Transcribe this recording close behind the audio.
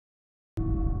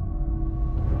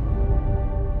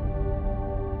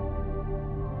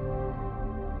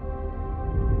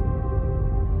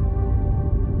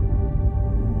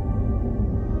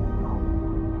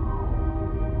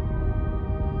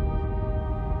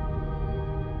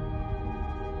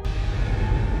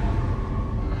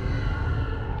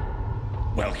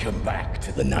Welcome back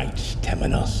to the Knights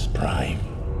Temenos Prime.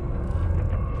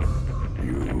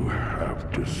 You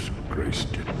have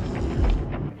disgraced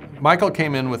it. Michael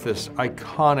came in with this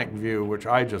iconic view, which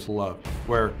I just loved,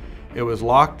 where it was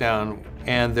locked down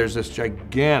and there's this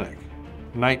gigantic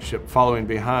Knightship following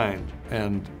behind,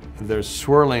 and there's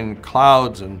swirling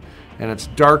clouds, and it's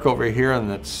dark over here,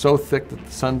 and it's so thick that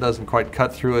the sun doesn't quite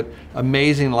cut through it.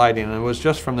 Amazing lighting, and it was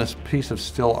just from this piece of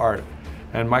still art.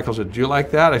 And Michael said, "Do you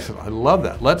like that?" I said, "I love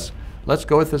that. Let's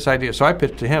go with this idea." So I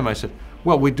pitched to him. I said,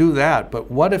 "Well, we do that,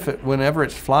 but what if whenever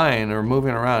it's flying or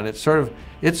moving around, it's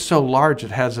so large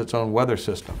it has its own weather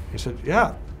system?" He said,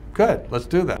 "Yeah, good. Let's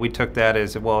do that." We took that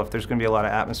as, well, if there's going to be a lot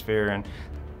of atmosphere and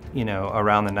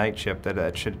around the Knightship,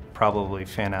 that should probably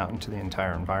fan out into the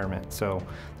entire environment. So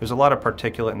there's a lot of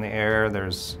particulate in the air.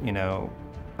 There's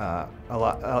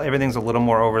everything's a little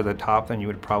more over the top than you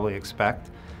would probably expect.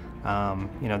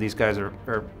 These guys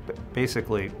are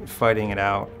basically fighting it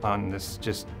out on this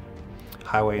just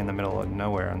highway in the middle of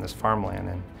nowhere on this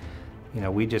farmland,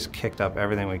 and we just kicked up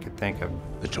everything we could think of.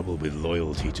 The trouble with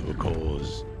loyalty to a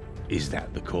cause is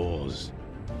that the cause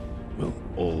will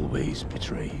always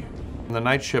betray you. The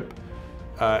Knightship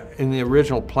in the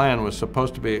original plan was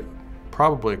supposed to be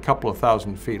probably a couple of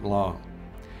thousand feet long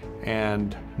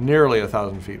and nearly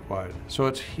 1,000 feet wide, so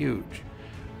it's huge.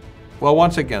 Well,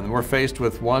 once again, we're faced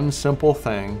with one simple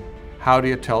thing: how do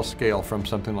you tell scale from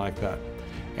something like that?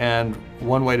 And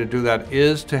one way to do that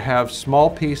is to have small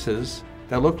pieces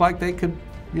that look like they could,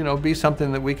 be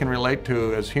something that we can relate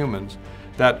to as humans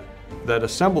that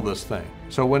assemble this thing.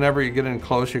 So whenever you get in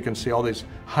close, you can see all these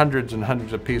hundreds and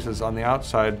hundreds of pieces on the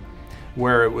outside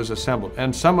where it was assembled.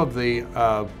 And some of the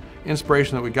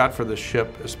inspiration that we got for the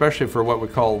ship, especially for what we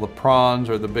call the prawns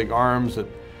or the big arms that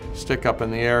stick up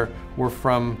in the air, were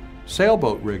from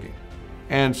sailboat rigging.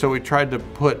 And so we tried to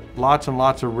put lots and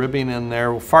lots of ribbing in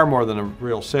there, far more than a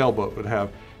real sailboat would have,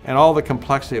 and all the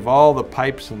complexity of all the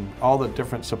pipes and all the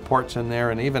different supports in there,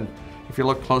 and even if you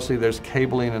look closely, there's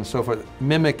cabling and so forth,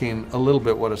 mimicking a little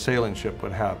bit what a sailing ship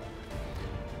would have.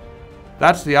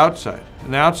 That's the outside,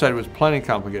 and the outside was plenty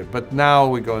complicated, but now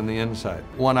we go in the inside.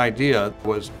 One idea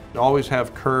was to always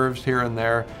have curves here and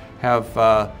there,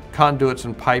 have conduits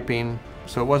and piping,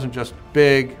 so it wasn't just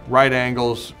big right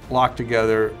angles locked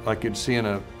together like you'd see in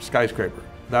a skyscraper.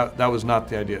 That was not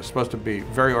the idea. It's supposed to be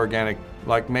very organic,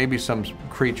 like maybe some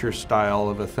creature style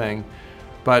of a thing.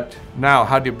 But now,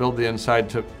 how do you build the inside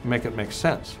to make it make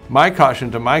sense? My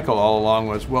caution to Michael all along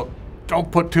was, well, don't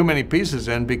put too many pieces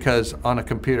in, because on a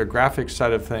computer graphics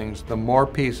side of things, the more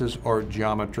pieces or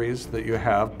geometries that you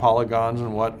have, polygons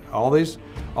and all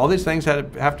these things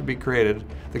have to be created.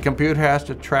 The computer has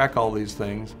to track all these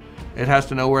things. It has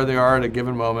to know where they are at a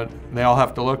given moment. They all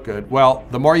have to look good. Well,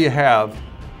 the more you have,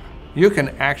 you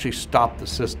can actually stop the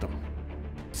system.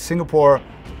 Singapore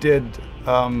did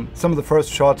some of the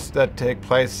first shots that take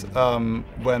place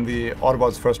when the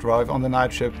Autobots first arrive on the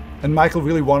Knightship. And Michael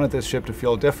really wanted this ship to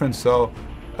feel different, so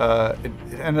it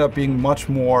ended up being much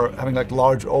more, having like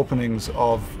large openings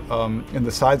in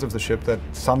the sides of the ship that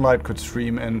sunlight could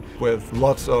stream in, with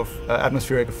lots of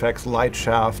atmospheric effects, light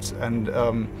shafts, and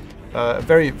a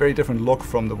very, very different look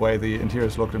from the way the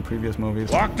interiors looked in previous movies.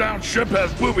 Lockdown ship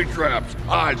has booby traps.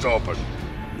 Eyes open.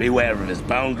 Beware of his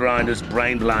bone grinders,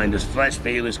 brain blinders, flesh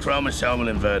peelers,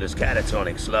 chromosomal inverters,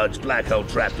 catatonic sludge, black hole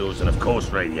trapdoors, and of course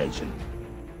radiation.